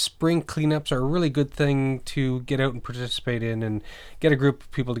these spring cleanups are a really good thing to get out and participate in, and get a group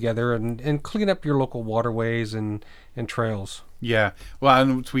of people together and clean up your local waterways and trails. Yeah, well,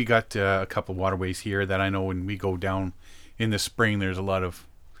 and we got a couple of waterways here that I know when we go down in the spring, there's a lot of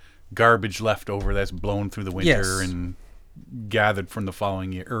garbage left over that's blown through the winter Yes. and gathered from the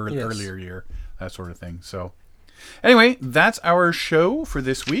following year, Yes. earlier year, that sort of thing. So anyway, that's our show for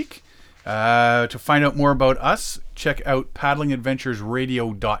this week. To find out more about us, check out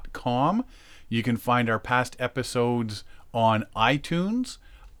paddlingadventuresradio.com. You can find our past episodes on iTunes,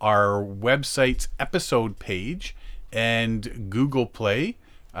 our website's episode page, and Google Play,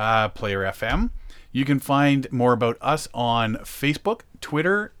 Player FM. You can find more about us on Facebook,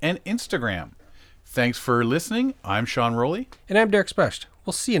 Twitter, and Instagram. Thanks for listening. I'm Sean Rowley. And I'm Derek Specht.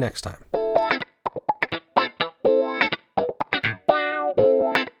 We'll see you next time.